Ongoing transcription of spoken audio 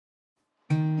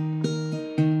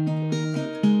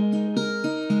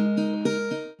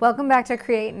Welcome back to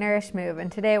Create, Nourish, Move,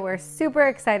 and today we're super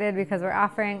excited because we're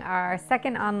offering our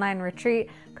second online retreat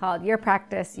called Your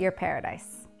Practice, Your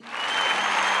Paradise.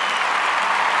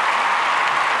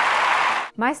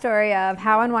 My story of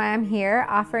how and why I'm here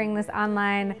offering this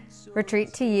online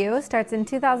retreat to you starts in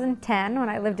 2010 when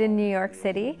I lived in New York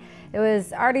City. It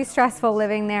was already stressful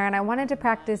living there and I wanted to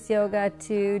practice yoga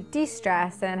to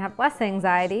de-stress and have less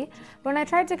anxiety. But when I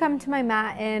tried to come to my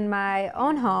mat in my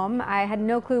own home, I had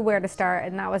no clue where to start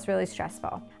and that was really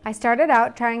stressful. I started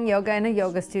out trying yoga in a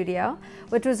yoga studio,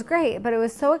 which was great, but it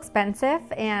was so expensive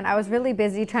and I was really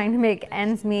busy trying to make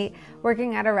ends meet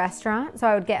working at a restaurant, so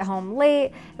I would get home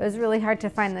late. It was really hard to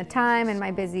find the time in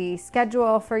my busy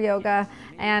schedule for yoga,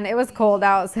 and it was cold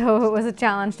out, so it was a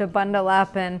challenge to bundle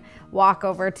up and walk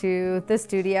over to the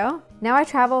studio. Now I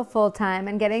travel full-time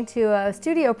and getting to a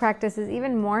studio practice is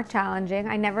even more challenging.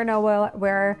 I never know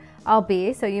where I'll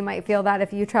be, so you might feel that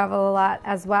if you travel a lot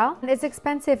as well. It's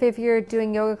expensive if you're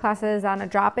doing yoga classes on a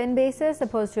drop-in basis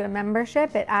opposed to a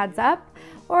membership. It adds up.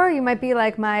 Or you might be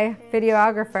like my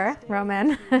videographer,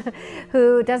 Romain,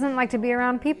 who doesn't like to be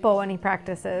around people when he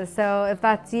practices. So if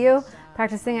that's you,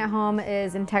 practicing at home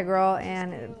is integral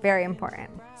and very important.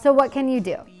 So what can you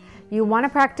do? You want to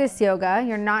practice yoga,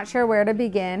 you're not sure where to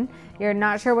begin, you're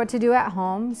not sure what to do at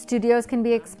home, studios can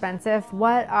be expensive.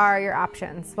 What are your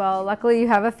options? Well, luckily you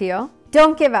have a few.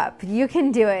 Don't give up, you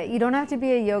can do it. You don't have to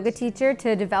be a yoga teacher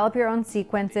to develop your own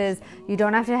sequences. You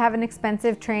don't have to have an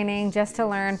expensive training just to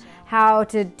learn how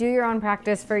to do your own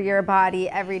practice for your body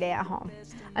every day at home.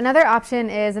 Another option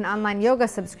is an online yoga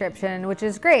subscription, which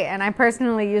is great, and I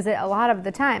personally use it a lot of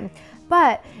the time.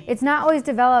 But it's not always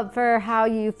developed for how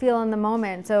you feel in the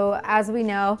moment. So as we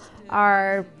know,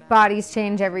 our bodies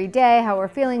change every day, how we're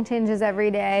feeling changes every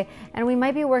day, and we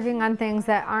might be working on things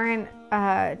that aren't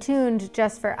tuned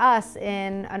just for us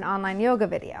in an online yoga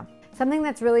video. Something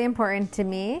that's really important to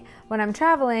me when I'm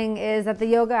traveling is that the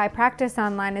yoga I practice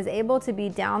online is able to be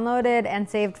downloaded and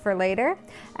saved for later.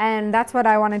 And that's what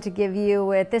I wanted to give you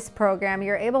with this program.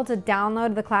 You're able to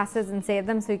download the classes and save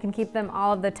them so you can keep them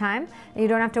all of the time. And you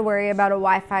don't have to worry about a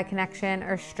Wi-Fi connection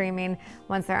or streaming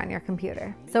once they're on your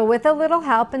computer. So with a little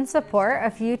help and support,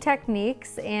 a few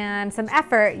techniques, and some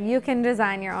effort, you can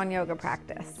design your own yoga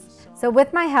practice. So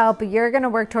with my help, you're gonna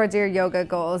work towards your yoga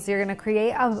goals. You're gonna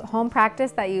create a home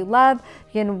practice that you love.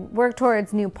 You can work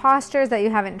towards new postures that you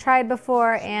haven't tried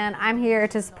before, and I'm here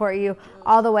to support you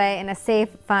all the way in a safe,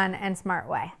 fun, and smart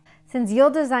way. Since you'll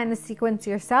design the sequence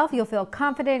yourself, you'll feel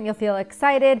confident, you'll feel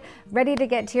excited, ready to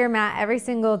get to your mat every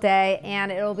single day,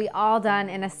 and it'll be all done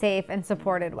in a safe and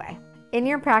supported way. In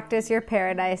your practice, your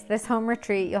paradise, this home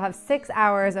retreat, you'll have 6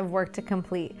 hours of work to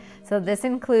complete. So this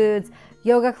includes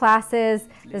yoga classes,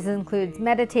 this includes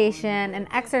meditation and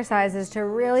exercises to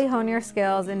really hone your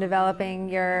skills in developing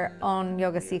your own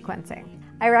yoga sequencing.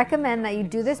 I recommend that you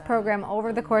do this program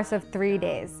over the course of 3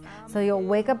 days. So you'll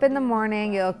wake up in the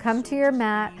morning, you'll come to your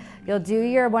mat, you'll do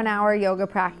your 1-hour yoga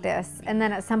practice, and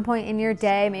then at some point in your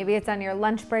day, maybe it's on your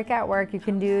lunch break at work, you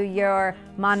can do your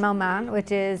man moment,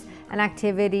 which is an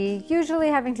activity usually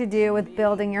having to do with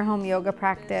building your home yoga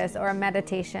practice or a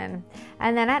meditation.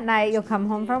 And then at night, you'll come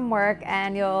home from work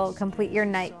and you'll complete your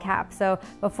nightcap. So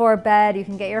before bed, you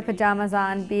can get your pajamas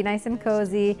on, be nice and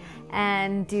cozy,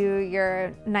 and do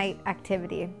your night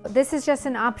activity. This is just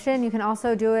an option. You can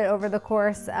also do it over the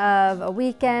course of a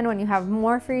weekend when you have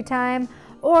more free time,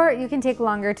 or you can take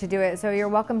longer to do it. So you're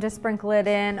welcome to sprinkle it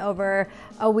in over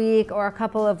a week or a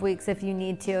couple of weeks if you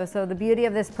need to. So the beauty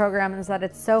of this program is that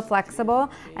it's so flexible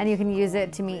and you can use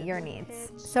it to meet your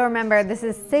needs. So remember, this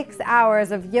is 6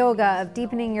 hours of yoga, of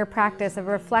deepening your practice, of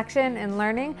reflection and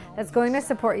learning that's going to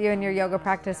support you in your yoga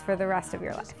practice for the rest of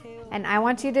your life. And I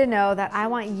want you to know that I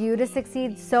want you to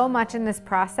succeed so much in this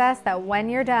process that when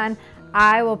you're done,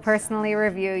 I will personally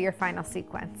review your final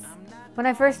sequence. When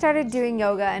I first started doing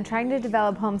yoga and trying to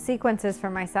develop home sequences for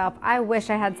myself, I wish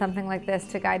I had something like this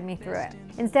to guide me through it.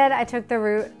 Instead, I took the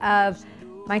route of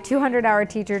my 200-hour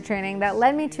teacher training that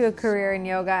led me to a career in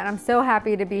yoga, and I'm so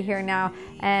happy to be here now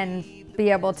and be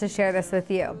able to share this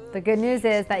with you. The good news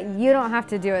is that you don't have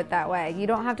to do it that way. You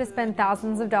don't have to spend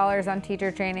thousands of dollars on teacher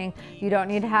training. You don't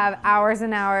need to have hours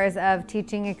and hours of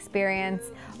teaching experience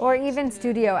or even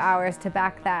studio hours to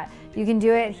back that. You can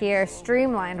do it here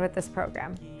streamlined with this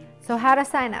program. So how to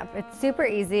sign up? It's super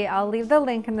easy. I'll leave the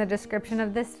link in the description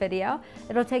of this video.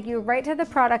 It'll take you right to the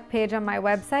product page on my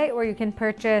website where you can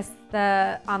purchase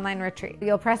the online retreat.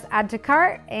 You'll press add to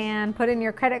cart and put in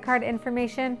your credit card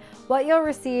information. What you'll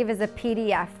receive is a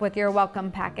PDF with your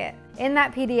welcome packet. In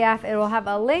that PDF, it will have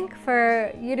a link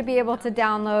for you to be able to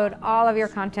download all of your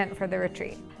content for the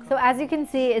retreat. So as you can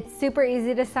see, it's super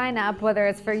easy to sign up, whether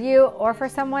it's for you or for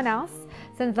someone else.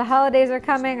 Since the holidays are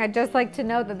coming, I'd just like to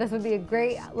note that this would be a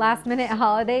great last-minute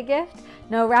holiday gift.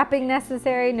 No wrapping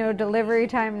necessary, no delivery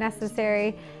time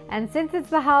necessary. And since it's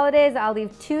the holidays, I'll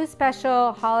leave 2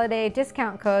 special holiday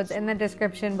discount codes in the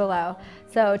description below.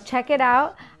 So check it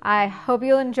out. I hope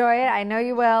you'll enjoy it. I know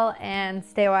you will, and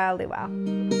stay wildly well.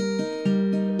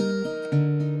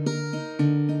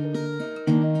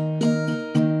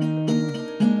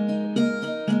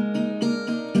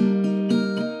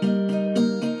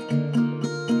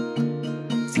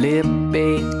 Flip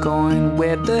a coin,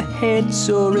 where the heads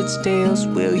or its tails.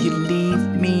 Will you leave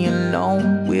me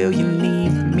alone? Will you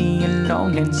leave me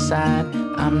alone inside?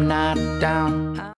 I'm not down.